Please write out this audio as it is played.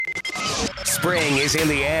Spring is in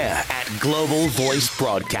the air at Global Voice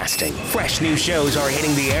Broadcasting. Fresh new shows are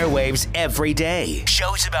hitting the airwaves every day.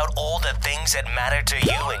 Shows about all the things that matter to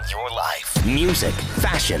you in your life. Music,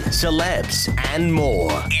 fashion, celebs, and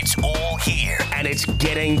more. It's all here, and it's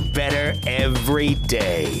getting better every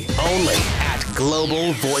day. Only at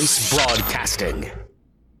Global Voice Broadcasting.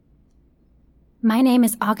 My name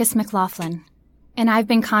is August McLaughlin, and I've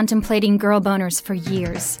been contemplating girl boners for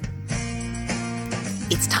years.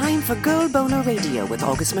 It's time for Girl Boner Radio with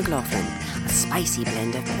August McLaughlin. A spicy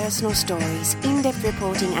blend of personal stories, in-depth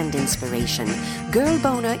reporting and inspiration. Girl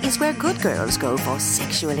Boner is where good girls go for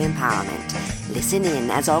sexual empowerment. Listen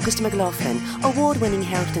in as August McLaughlin, award-winning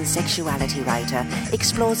health and sexuality writer,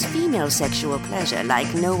 explores female sexual pleasure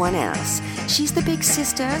like no one else. She's the big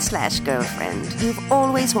sister/girlfriend you've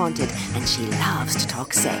always wanted, and she loves to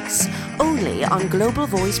talk sex. Only on Global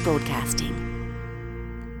Voice Broadcasting.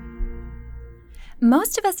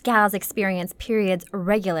 Most of us gals experience periods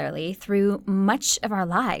regularly through much of our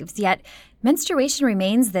lives, yet menstruation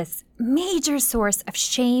remains this major source of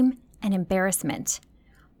shame and embarrassment.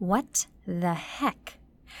 What the heck?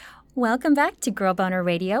 Welcome back to Girl Boner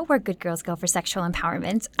Radio, where good girls go for sexual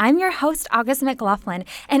empowerment. I'm your host, August McLaughlin,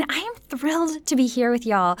 and I am thrilled to be here with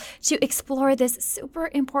y'all to explore this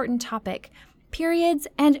super important topic: periods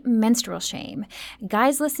and menstrual shame.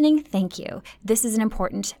 Guys listening, thank you. This is an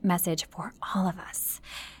important message for all of us.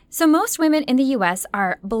 So most women in the U.S.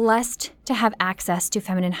 are blessed to have access to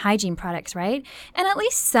feminine hygiene products, right? And at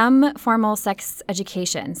least some formal sex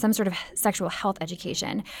education, some sort of sexual health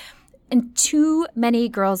education. And too many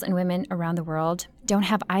girls and women around the world don't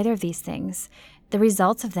have either of these things. The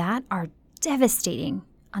results of that are devastating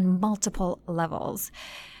on multiple levels.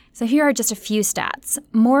 So here are just a few stats.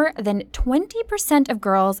 More than 20% of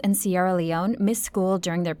girls in Sierra Leone miss school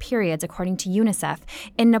during their periods, according to UNICEF.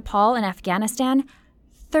 In Nepal and Afghanistan,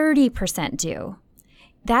 30% do.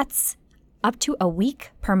 That's up to a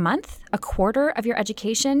week per month, a quarter of your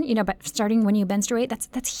education, but starting when you menstruate,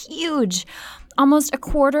 that's huge. Almost a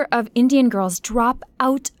quarter of Indian girls drop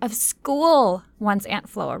out of school once Aunt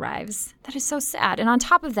Flo arrives. That is so sad. And on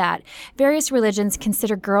top of that, various religions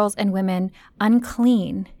consider girls and women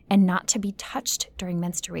unclean and not to be touched during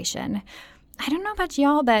menstruation. I don't know about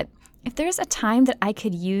y'all, but if there's a time that I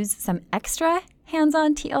could use some extra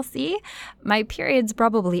hands-on TLC, my period's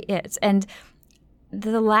probably it. And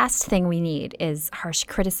the last thing we need is harsh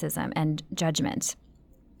criticism and judgment.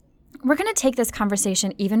 We're going to take this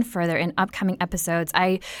conversation even further in upcoming episodes.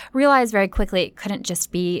 I realized very quickly it couldn't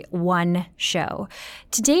just be one show.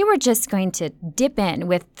 Today, we're just going to dip in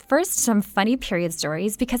with first some funny period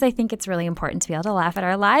stories, because I think it's really important to be able to laugh at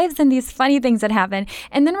our lives and these funny things that happen.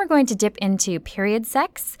 And then we're going to dip into period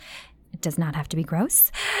sex. It does not have to be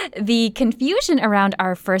gross. The confusion around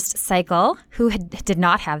our first cycle, who did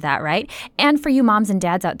not have that, right? And for you moms and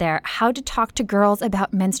dads out there, how to talk to girls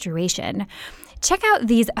about menstruation. Check out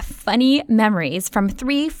these funny memories from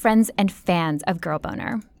 3 friends and fans of Girl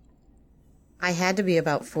Boner. I had to be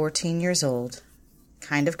about 14 years old,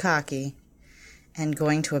 kind of cocky, and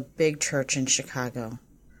going to a big church in Chicago.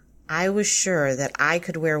 I was sure that I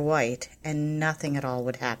could wear white and nothing at all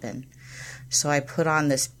would happen. So I put on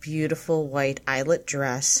this beautiful white eyelet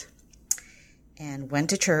dress and went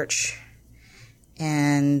to church.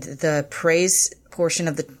 And the praise portion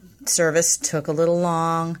of the service took a little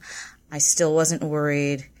long. I still wasn't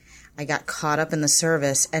worried. I got caught up in the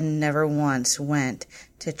service and never once went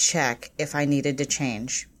to check if I needed to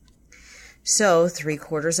change. So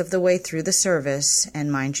 3/4 of the way through the service,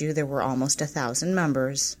 and mind you, there were almost 1,000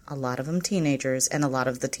 members, a lot of them teenagers, and a lot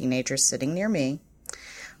of the teenagers sitting near me,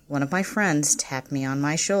 one of my friends tapped me on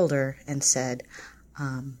my shoulder and said,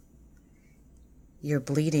 "You're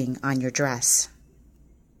bleeding on your dress."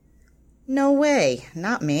 No way,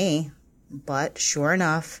 not me. But sure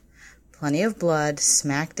enough, plenty of blood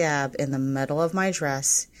smack dab in the middle of my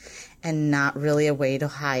dress, and not really a way to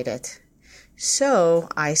hide it. So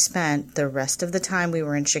I spent the rest of the time we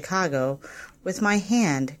were in Chicago with my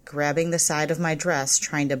hand grabbing the side of my dress,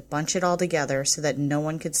 trying to bunch it all together so that no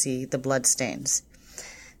one could see the blood stains.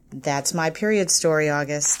 That's my period story,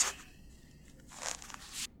 August.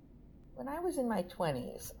 When I was in my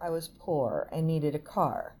 20s, I was poor and needed a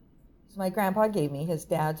car. So my grandpa gave me his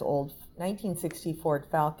dad's old 1960 Ford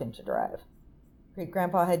Falcon to drive.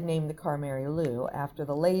 Great-grandpa had named the car Mary Lou after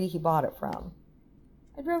the lady he bought it from.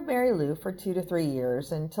 I drove Mary Lou for 2 to 3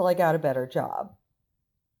 years until I got a better job.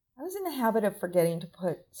 I was in the habit of forgetting to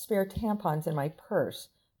put spare tampons in my purse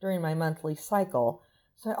during my monthly cycle,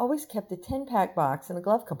 so I always kept a 10-pack box in the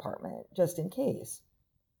glove compartment, just in case.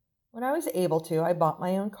 When I was able to, I bought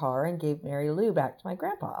my own car and gave Mary Lou back to my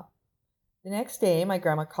grandpa. The next day, my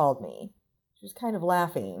grandma called me. She was kind of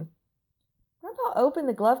laughing. Grandpa opened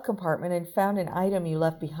the glove compartment and found an item you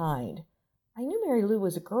left behind. I knew Mary Lou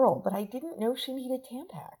was a girl, but I didn't know she needed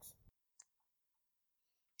Tampax.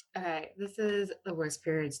 Okay, this is the worst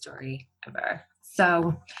period story ever.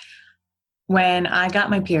 So when I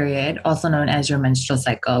got my period, also known as your menstrual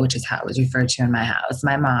cycle, which is how it was referred to in my house,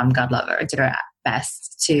 my mom, God love her, did her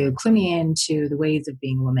best to clue me into the ways of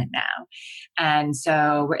being a woman now. And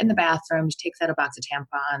so we're in the bathroom. She takes out a box of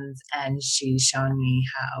tampons and she's showing me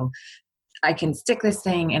how I can stick this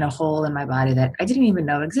thing in a hole in my body that I didn't even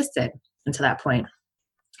know existed until that point.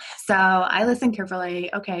 So I listened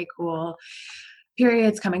carefully. Okay, cool.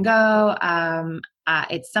 Periods come and go.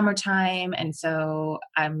 It's summertime. And so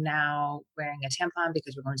I'm now wearing a tampon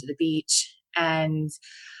because we're going to the beach. And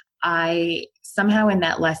I somehow in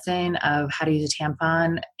that lesson of how to use a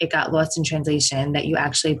tampon, it got lost in translation that you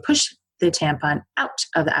actually push the tampon out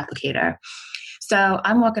of the applicator. So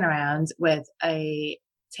I'm walking around with a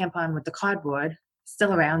tampon with the cardboard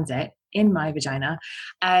still around it in my vagina.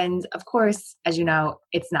 And of course, as you know,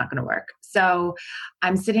 it's not going to work. So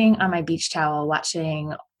I'm sitting on my beach towel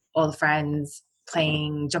watching all the friends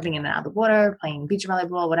playing, jumping in and out of the water, playing beach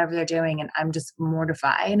volleyball, whatever they're doing. And I'm just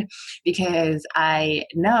mortified because I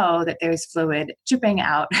know that there's fluid dripping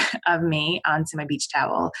out of me onto my beach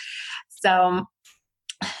towel. So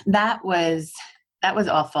that was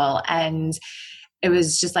awful. And it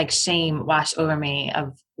was just like shame washed over me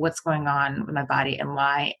of what's going on with my body and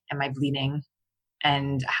why am I bleeding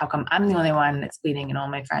and how come I'm the only one that's bleeding and all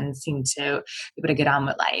my friends seem to be able to get on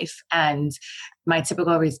with life. And my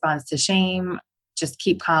typical response to shame, just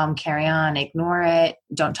keep calm, carry on, ignore it.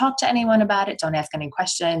 Don't talk to anyone about it. Don't ask any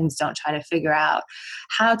questions. Don't try to figure out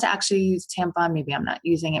how to actually use tampon. Maybe I'm not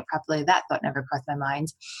using it properly. That thought never crossed my mind.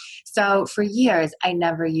 So for years, I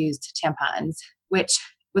never used tampons, which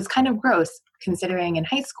was kind of gross considering in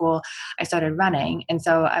high school, I started running. And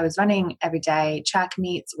so I was running every day, track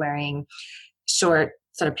meets, wearing short,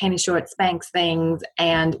 sort of panty short Spanx things,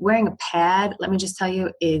 and wearing a pad, let me just tell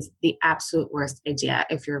you, is the absolute worst idea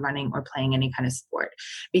if you're running or playing any kind of sport.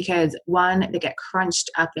 Because one, they get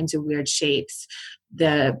crunched up into weird shapes,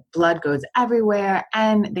 the blood goes everywhere,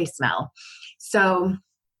 and they smell. So,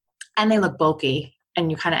 and they look bulky,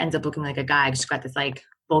 and you kind of end up looking like a guy because you've got this like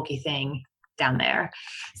bulky thing down there.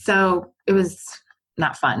 So it was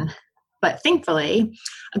not fun. But thankfully,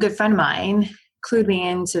 a good friend of mine clued me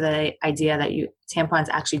into the idea that tampons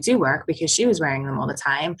actually do work because she was wearing them all the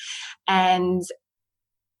time. And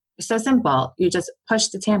it's so simple. You just push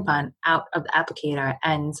the tampon out of the applicator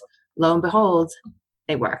and lo and behold,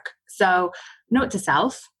 they work. So note to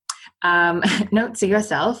self, note to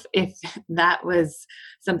yourself, if that was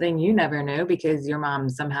something you never knew because your mom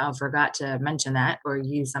somehow forgot to mention that, or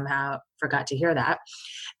you somehow forgot to hear that.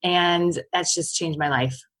 And that's just changed my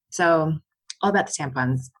life. So all about the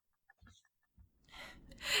tampons.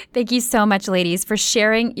 Thank you so much, ladies, for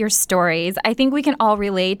sharing your stories. I think we can all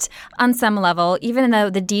relate on some level, even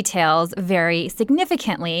though the details vary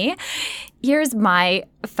significantly. Here's my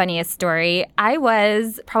funniest story. I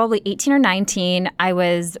was probably 18 or 19. I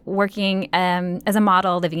was working as a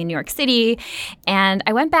model living in New York City, and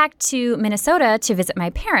I went back to Minnesota to visit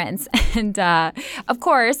my parents. And of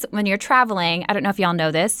course, when you're traveling, I don't know if y'all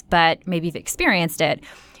know this, but maybe you've experienced it.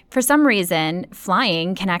 For some reason,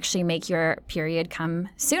 flying can actually make your period come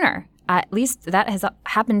sooner. At least that has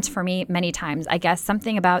happened for me many times. I guess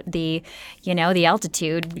something about the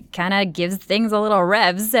altitude kind of gives things a little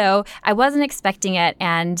rev. So I wasn't expecting it.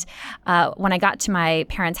 And when I got to my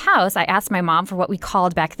parents' house, I asked my mom for what we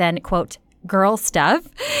called back then, quote, girl stuff.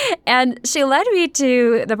 And she led me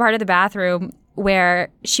to the part of the bathroom where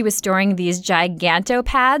she was storing these giganto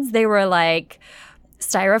pads. They were like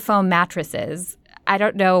styrofoam mattresses. I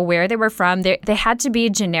don't know where they were from. They had to be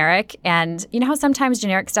generic. And you know how sometimes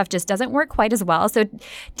generic stuff just doesn't work quite as well. So it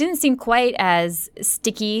didn't seem quite as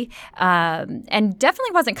sticky and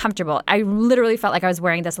definitely wasn't comfortable. I literally felt like I was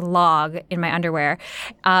wearing this log in my underwear.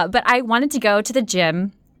 But I wanted to go to the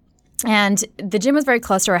gym. And the gym was very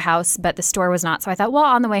close to our house, but the store was not. So I thought, well,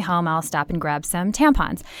 on the way home, I'll stop and grab some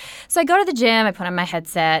tampons. So I go to the gym, I put on my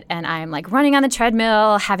headset, and I'm like running on the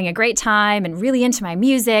treadmill, having a great time and really into my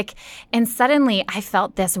music. And suddenly I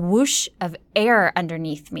felt this whoosh of air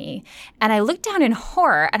underneath me. And I looked down in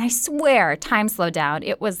horror, and I swear time slowed down.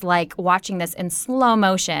 It was like watching this in slow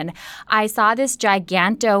motion. I saw this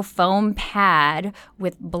giganto foam pad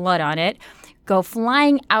with blood on it go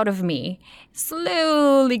flying out of me,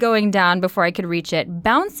 slowly going down before I could reach it,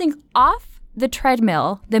 bouncing off the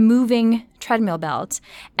treadmill, the moving treadmill belt,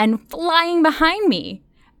 and flying behind me.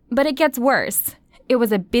 But it gets worse. It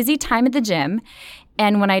was a busy time at the gym,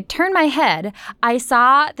 And when I turned my head, I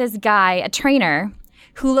saw this guy, a trainer,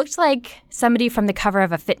 who looked like somebody from the cover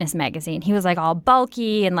of a fitness magazine. He was like all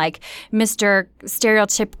bulky and like Mr.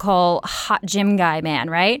 stereotypical hot gym guy man,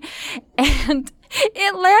 right? And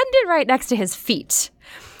it landed right next to his feet.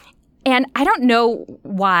 And I don't know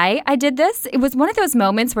why I did this. It was one of those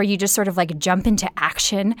moments where you just sort of like jump into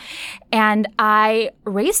action. And I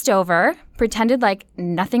raced over, pretended like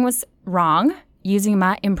nothing was wrong, using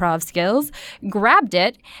my improv skills, grabbed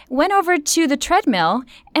it, went over to the treadmill,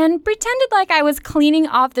 and pretended like I was cleaning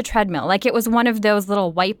off the treadmill, like it was one of those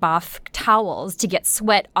little wipe-off towels to get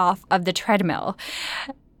sweat off of the treadmill.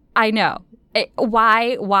 I know.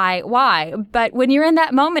 Why? But when you're in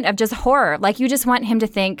that moment of just horror, like you just want him to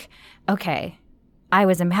think, okay, I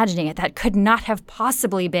was imagining it. That could not have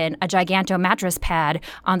possibly been a giganto mattress pad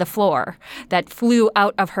on the floor that flew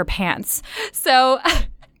out of her pants. So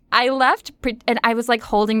I left and I was like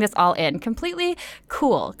holding this all in, completely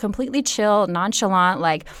cool, completely chill, nonchalant,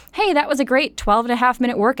 like, hey, that was a great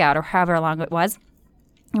 12.5-minute workout or however long it was.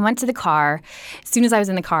 I went to the car. As soon as I was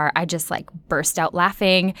in the car, I just like burst out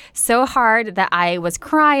laughing so hard that I was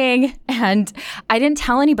crying, and I didn't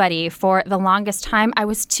tell anybody for the longest time. I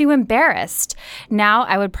was too embarrassed. Now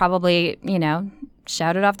I would probably,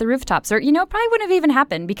 shout it off the rooftops, or, probably wouldn't have even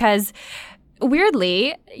happened because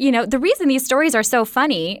weirdly, the reason these stories are so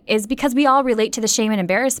funny is because we all relate to the shame and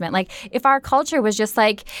embarrassment. Like, if our culture was just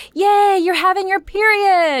like, yay, you're having your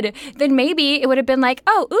period, then maybe it would have been like,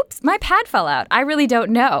 oh, oops, my pad fell out. I really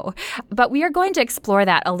don't know. But we are going to explore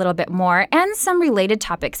that a little bit more and some related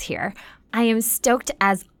topics here. I am stoked,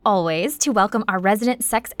 as always, to welcome our resident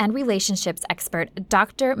sex and relationships expert,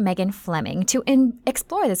 Dr. Megan Fleming, to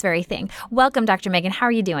explore this very thing. Welcome, Dr. Megan. How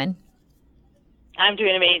are you doing? I'm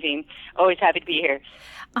doing amazing. Always happy to be here.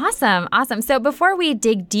 Awesome. So before we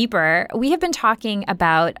dig deeper, we have been talking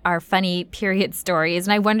about our funny period stories,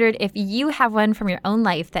 and I wondered if you have one from your own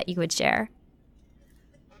life that you would share.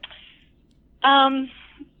 I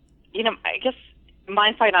guess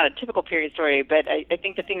mine's probably not a typical period story, but I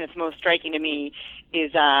think the thing that's most striking to me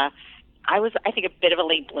is I was, I think, a bit of a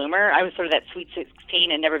late bloomer. I was sort of that sweet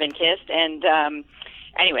 16 and never been kissed, and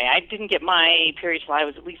anyway, I didn't get my period till I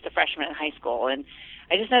was at least a freshman in high school, and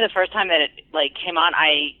I just know the first time that it came on,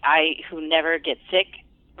 I who never gets sick,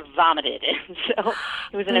 vomited, and so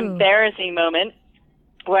it was an embarrassing moment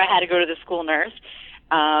where I had to go to the school nurse,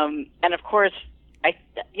 and of course, I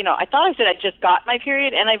thought I said I just got my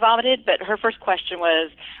period and I vomited, but her first question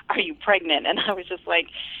was, "Are you pregnant?" And I was just like,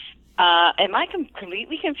 am I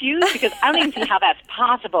completely confused? Because I don't even see how that's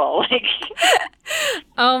possible.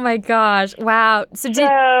 Oh my gosh. Wow. So there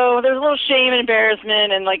was a little shame and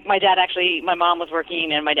embarrassment, and my mom was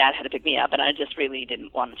working and my dad had to pick me up, and I just really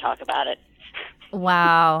didn't want to talk about it.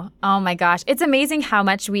 Wow. Oh my gosh. It's amazing how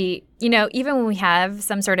much we, even when we have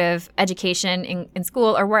some sort of education in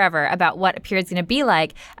school or wherever about what a period's going to be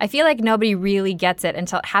like, I feel like nobody really gets it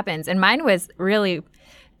until it happens. And mine was really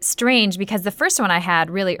strange because the first one I had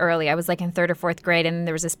really early. I was like in 3rd or 4th grade, and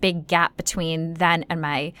there was this big gap between then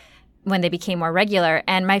and when they became more regular.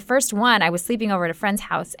 And my first one, I was sleeping over at a friend's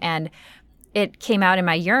house, and it came out in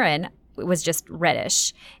my urine. It was just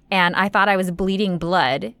reddish, and I thought I was bleeding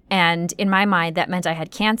blood, and in my mind that meant I had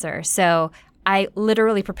cancer. So I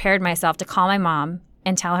literally prepared myself to call my mom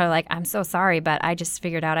and tell her, like, I'm so sorry, but I just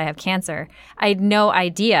figured out I have cancer. I had no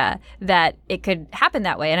idea that it could happen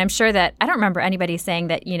that way. And I'm sure that I don't remember anybody saying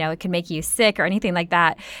that, it could make you sick or anything like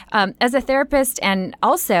that. As a therapist and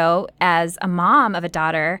also as a mom of a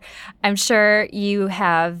daughter, I'm sure you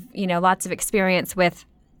have, lots of experience with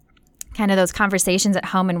kind of those conversations at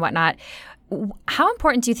home and whatnot. How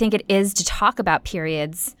important do you think it is to talk about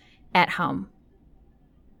periods at home?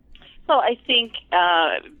 Well, I think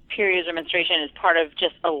periods or menstruation is part of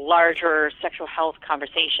just a larger sexual health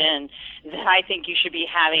conversation that I think you should be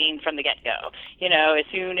having from the get-go. As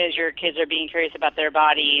soon as your kids are being curious about their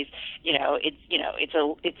bodies,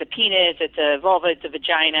 it's a penis, it's a vulva, it's a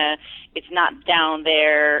vagina. It's not down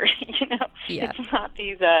there. Yeah. It's not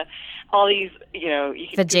these all these, you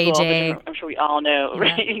can the JJ. I'm sure we all know,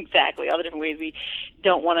 right? Exactly, all the different ways we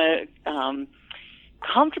don't want to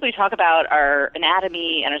comfortably talk about our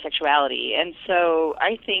anatomy and our sexuality. And so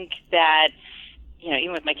I think that,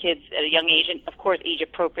 even with my kids at a young age, and of course age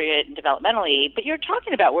appropriate and developmentally, but you're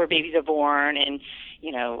talking about where babies are born and,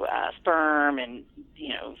 sperm and,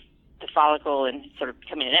 the follicle and sort of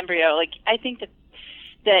becoming an embryo. I think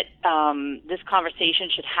that this conversation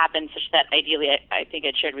should happen such that ideally, I think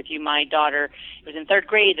I'd shared with you, my daughter, it was in 3rd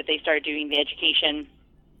grade that they started doing the education,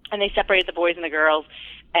 and they separated the boys and the girls,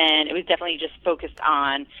 and it was definitely just focused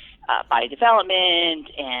on body development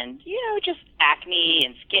and, just acne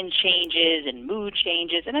and skin changes and mood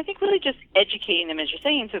changes. And I think really just educating them, as you're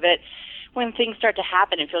saying, so that when things start to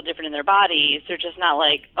happen and feel different in their bodies, they're just not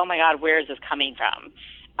like, oh my God, where is this coming from?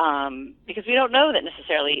 Because we don't know that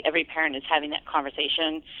necessarily every parent is having that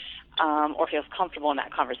conversation or feels comfortable in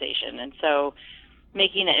that conversation. And so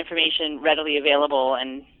making that information readily available,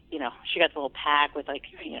 and, she got the little pack with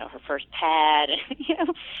her first pad.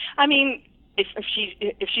 I mean, if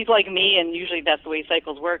she's like me, and usually that's the way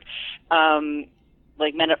cycles work,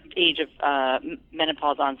 age of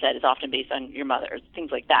menopause onset is often based on your mother,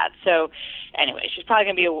 things like that. So anyway, she's probably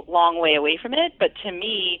going to be a long way away from it. But to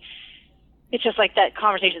me, it's just like that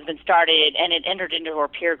conversation's been started and it entered into her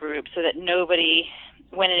peer group so that nobody,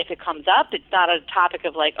 when and if it comes up, it's not a topic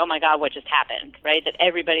of like, oh my God, what just happened, right? That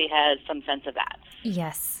everybody has some sense of that.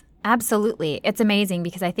 Yes, absolutely. It's amazing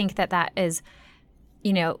because I think that is,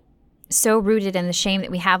 so rooted in the shame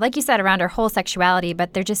that we have, like you said, around our whole sexuality,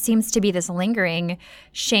 but there just seems to be this lingering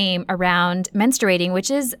shame around menstruating,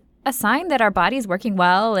 which is a sign that our body's working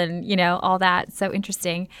well and, all that. So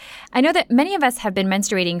interesting. I know that many of us have been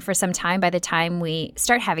menstruating for some time by the time we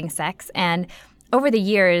start having sex. And over the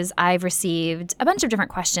years, I've received a bunch of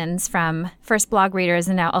different questions from first blog readers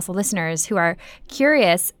and now also listeners who are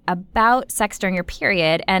curious about sex during your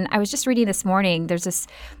period. And I was just reading this morning, there's this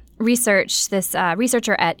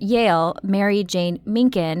researcher at Yale, Mary Jane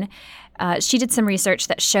Minkin, she did some research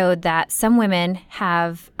that showed that some women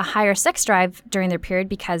have a higher sex drive during their period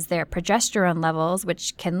because their progesterone levels,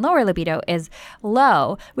 which can lower libido, is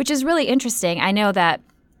low, which is really interesting. I know that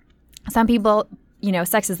some people,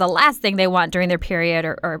 sex is the last thing they want during their period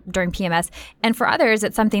or during PMS. And for others,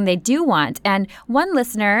 it's something they do want. And one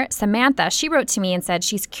listener, Samantha, she wrote to me and said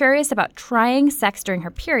she's curious about trying sex during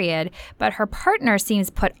her period, but her partner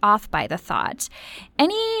seems put off by the thought.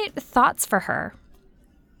 Any thoughts for her?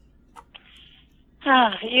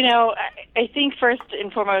 I think first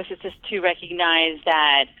and foremost is just to recognize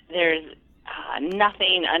that there's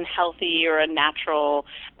nothing unhealthy or unnatural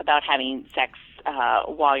about having sex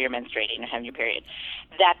while you're menstruating or having your period.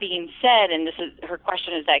 That being said, and her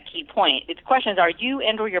question is that key point. The question is, are you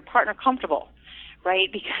and or your partner comfortable?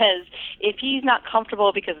 Right? Because if he's not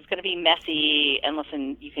comfortable because it's going to be messy, and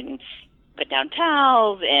listen, you can put down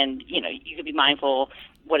towels and, you can be mindful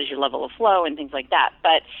what is your level of flow and things like that.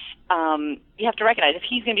 But you have to recognize if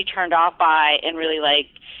he's going to be turned off by and really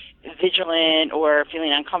vigilant or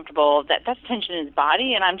feeling uncomfortable, that's tension in his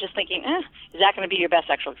body. And I'm just thinking, is that going to be your best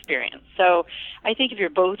sexual experience? So I think if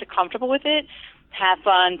you're both comfortable with it, have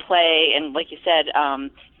fun, play, and like you said,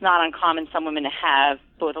 it's not uncommon some women to have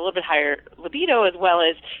both a little bit higher libido as well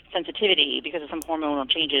as sensitivity because of some hormonal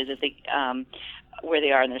changes as they where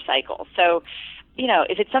they are in their cycle. So,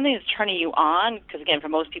 if it's something that's turning you on, because again, for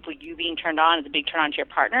most people, you being turned on is a big turn on to your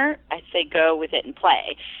partner, I'd say go with it and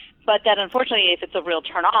play. But that unfortunately, if it's a real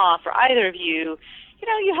turn off for either of you,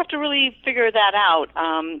 you have to really figure that out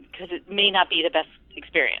because it may not be the best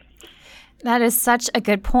experience. That is such a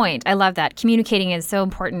good point. I love that. Communicating is so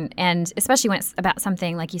important, and especially when it's about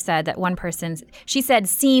something, like you said, that one person, she said,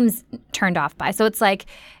 seems turned off by. So it's like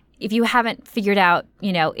if you haven't figured out,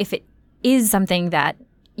 if it is something that,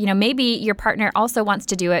 maybe your partner also wants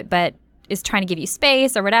to do it but is trying to give you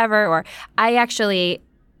space or whatever, or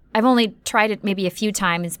I've only tried it maybe a few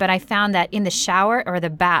times, but I found that in the shower or the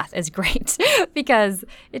bath is great because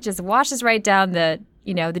it just washes right down the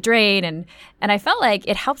drain. And I felt like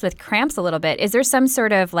it helps with cramps a little bit. Is there some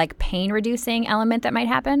sort of pain reducing element that might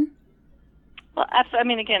happen? Well, absolutely. I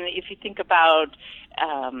mean, again, if you think about,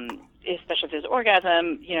 especially if there's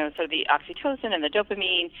orgasm, so the oxytocin and the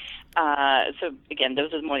dopamine. So again,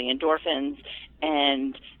 those are more the endorphins,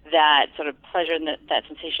 and that sort of pleasure and that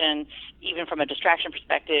sensation, even from a distraction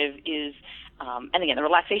perspective, is, and again, the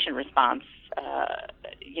relaxation response,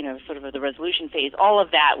 sort of the resolution phase, all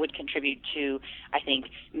of that would contribute to, I think,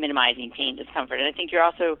 minimizing pain, discomfort. And I think you're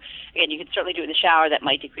also, again, you can certainly do it in the shower. That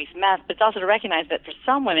might decrease mess, but it's also to recognize that for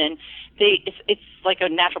some women, it's like a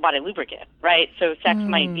natural body lubricant, right? So sex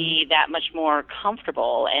might be that much more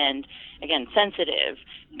comfortable and, again, sensitive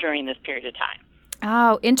during this period of time.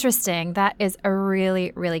 Oh, interesting. That is a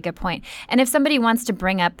really, really good point. And if somebody wants to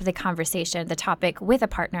bring up the conversation, the topic with a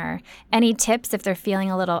partner, any tips if they're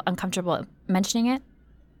feeling a little uncomfortable mentioning it?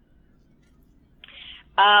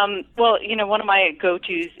 Well, one of my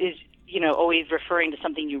go-tos is, always referring to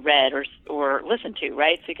something you read or listened to,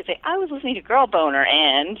 right? So you could say, I was listening to Girl Boner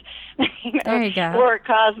and, there you go. Or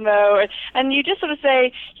Cosmo. And you just sort of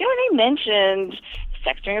say, they mentioned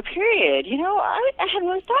sex during a period. I hadn't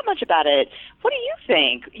really thought much about it. What do you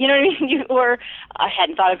think? You know what I mean? Or I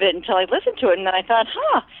hadn't thought of it until I listened to it, and then I thought,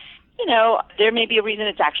 there may be a reason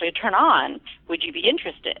it's actually a turn on. Would you be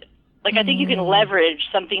interested? Like, I think you can leverage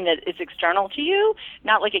something that is external to you,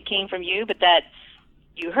 not like it came from you, but that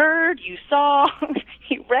you heard, you saw,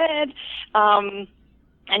 you read,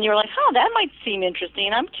 and you're like, that might seem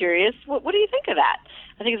interesting. I'm curious. What do you think of that?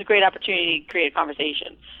 I think it's a great opportunity to create a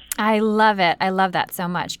conversation. I love it. I love that so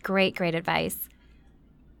much. Great, great advice.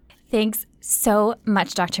 Thanks so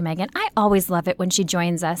much, Dr. Megan. I always love it when she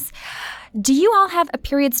joins us. Do you all have a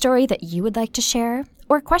period story that you would like to share?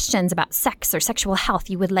 Or questions about sex or sexual health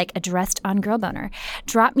you would like addressed on Girl Boner?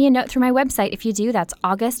 Drop me a note through my website if you do. That's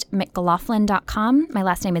augustmclaughlin.com. My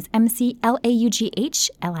last name is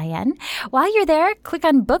McLaughlin. While you're there, click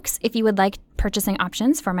on books if you would like purchasing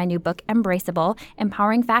options for my new book, Embraceable,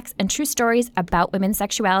 Empowering Facts and True Stories About Women's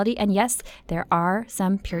Sexuality. And yes, there are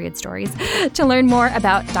some period stories. To learn more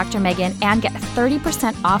about Dr. Megan and get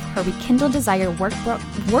 30% off her Rekindle Desire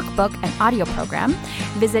workbook and audio program,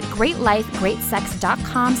 visit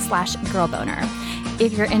greatlifegreatsex.com/girlboner.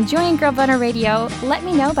 If you're enjoying Girl Boner Radio, let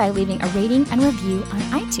me know by leaving a rating and review on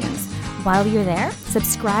iTunes. While you're there,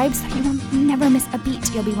 subscribe so you will never miss a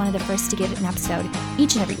beat. You'll be one of the first to get an episode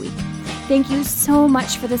each and every week. Thank you so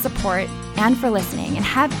much for the support and for listening, and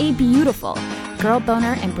have a beautiful Girl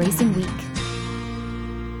Boner Embracing Week.